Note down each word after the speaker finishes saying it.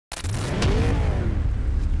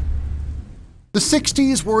The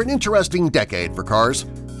 60s were an interesting decade for cars.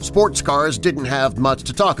 Sports cars didn't have much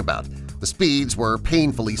to talk about. The speeds were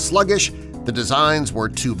painfully sluggish, the designs were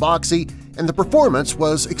too boxy, and the performance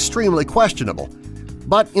was extremely questionable.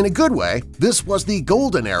 But in a good way, this was the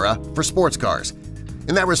golden era for sports cars.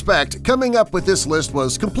 In that respect, coming up with this list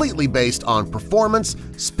was completely based on performance,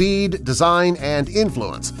 speed, design, and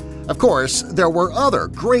influence. Of course, there were other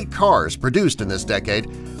great cars produced in this decade.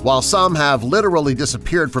 While some have literally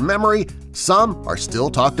disappeared from memory, some are still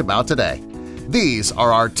talked about today. These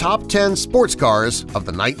are our top 10 sports cars of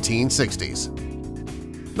the 1960s.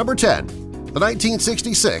 Number 10. The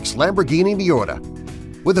 1966 Lamborghini Miura.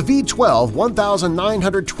 With a V12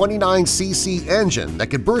 1,929cc engine that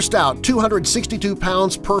could burst out 262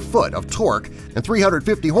 pounds per foot of torque and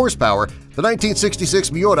 350 horsepower, the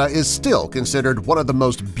 1966 Miura is still considered one of the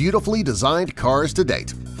most beautifully designed cars to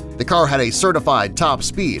date. The car had a certified top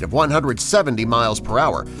speed of 170 miles per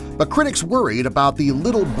hour, but critics worried about the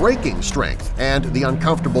little braking strength and the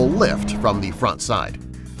uncomfortable lift from the front side.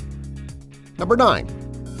 Number 9.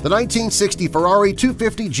 The 1960 Ferrari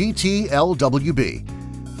 250 GT LWB.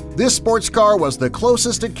 This sports car was the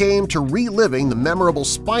closest it came to reliving the memorable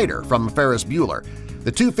Spyder from Ferris Bueller.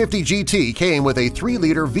 The 250 GT came with a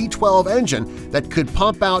 3-liter V12 engine that could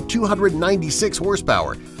pump out 296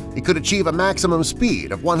 horsepower. It could achieve a maximum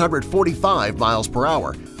speed of 145 miles per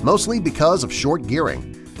hour, mostly because of short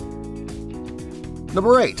gearing.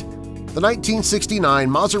 Number 8. The 1969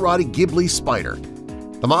 Maserati Ghibli Spyder.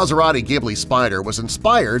 The Maserati Ghibli Spyder was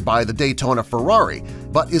inspired by the Daytona Ferrari,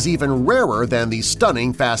 but is even rarer than the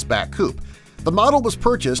stunning fastback coupe. The model was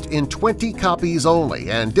purchased in 20 copies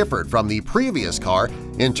only and differed from the previous car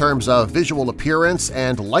in terms of visual appearance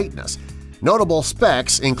and lightness. Notable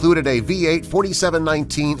specs included a V8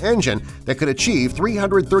 4719 engine that could achieve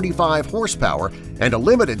 335 horsepower and a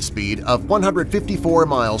limited speed of 154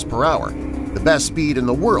 miles per hour, the best speed in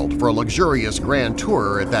the world for a luxurious Grand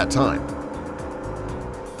Tourer at that time.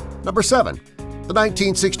 Number 7. The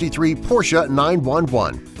 1963 Porsche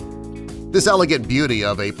 911. This elegant beauty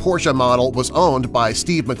of a Porsche model was owned by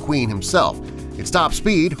Steve McQueen himself. Its top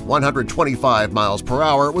speed, 125 miles per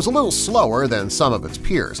hour, was a little slower than some of its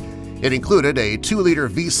peers. It included a 2-liter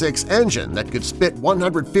V6 engine that could spit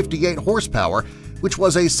 158 horsepower, which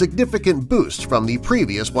was a significant boost from the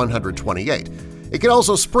previous 128. It could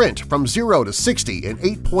also sprint from 0 to 60 in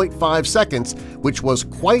 8.5 seconds, which was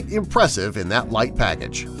quite impressive in that light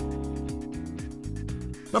package.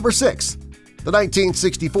 Number 6. The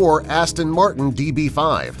 1964 Aston Martin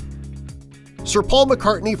DB5. Sir Paul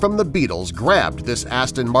McCartney from the Beatles grabbed this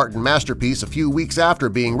Aston Martin masterpiece a few weeks after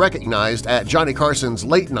being recognized at Johnny Carson's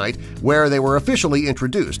Late Night, where they were officially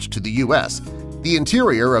introduced to the U.S. The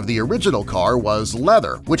interior of the original car was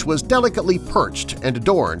leather, which was delicately perched and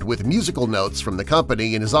adorned with musical notes from the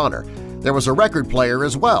company in his honor. There was a record player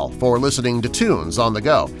as well for listening to tunes on the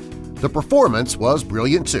go. The performance was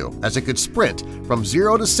brilliant too, as it could sprint from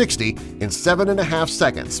 0 to 60 in 7.5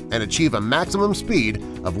 seconds and achieve a maximum speed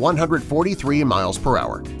of 143 miles per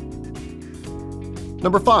hour.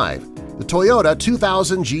 Number 5. The Toyota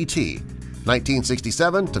 2000 GT,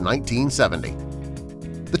 1967 to 1970.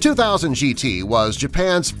 The 2000 GT was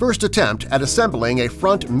Japan's first attempt at assembling a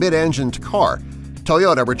front mid-engined car.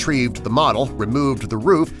 Toyota retrieved the model, removed the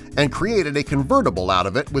roof, and created a convertible out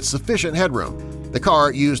of it with sufficient headroom. The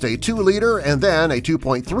car used a 2-liter and then a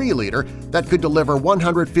 2.3-liter that could deliver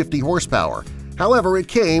 150 horsepower. However, it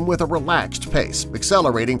came with a relaxed pace,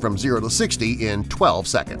 accelerating from 0 to 60 in 12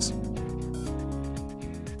 seconds.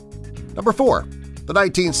 Number 4. The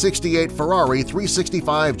 1968 Ferrari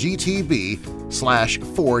 365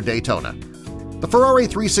 GTB/Ford Daytona. The Ferrari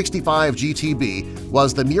 365 GTB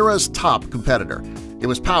was the Miura's top competitor. It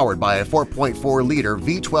was powered by a 4.4-liter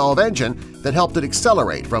V12 engine that helped it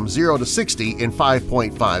accelerate from 0 to 60 in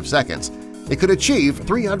 5.5 seconds. It could achieve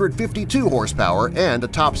 352 horsepower and a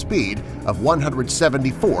top speed of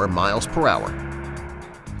 174 miles per hour.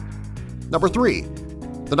 Number 3.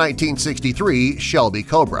 The 1963 Shelby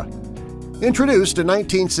Cobra. Introduced in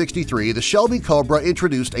 1963, the Shelby Cobra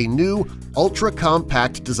introduced a new,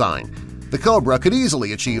 ultra-compact design. The Cobra could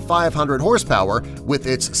easily achieve 500 horsepower with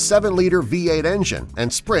its 7-liter V8 engine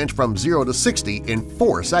and sprint from 0 to 60 in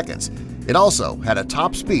 4 seconds. It also had a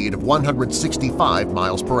top speed of 165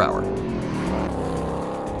 miles per hour.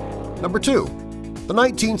 Number 2. The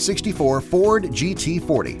 1964 Ford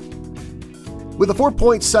GT40. With a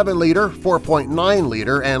 4.7-liter,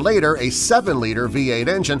 4.9-liter, and later a 7-liter V8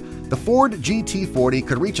 engine, the Ford GT40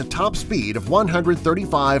 could reach a top speed of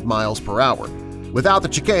 135 miles per hour. Without the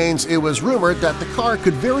chicanes, it was rumored that the car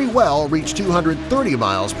could very well reach 230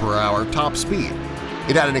 miles per hour top speed.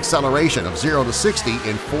 It had an acceleration of 0 to 60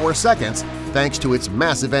 in 4 seconds thanks to its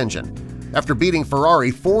massive engine. After beating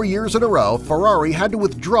Ferrari 4 years in a row, Ferrari had to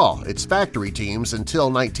withdraw its factory teams until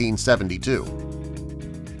 1972.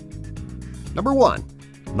 Number 1.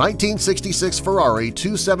 1966 Ferrari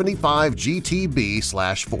 275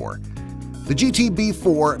 GTB/4. The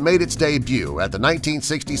GTB4 made its debut at the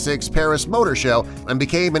 1966 Paris Motor Show and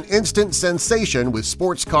became an instant sensation with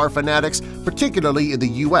sports car fanatics, particularly in the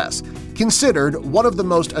U.S. Considered one of the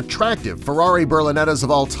most attractive Ferrari Berlinettas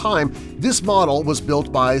of all time, this model was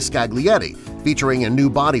built by Scaglietti, featuring a new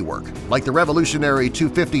bodywork. Like the revolutionary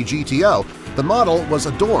 250 GTO, the model was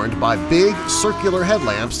adorned by big, circular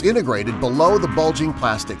headlamps integrated below the bulging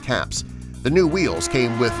plastic caps. The new wheels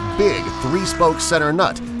came with big 3-spoke center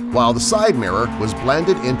nut, while the side mirror was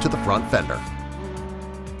blended into the front fender.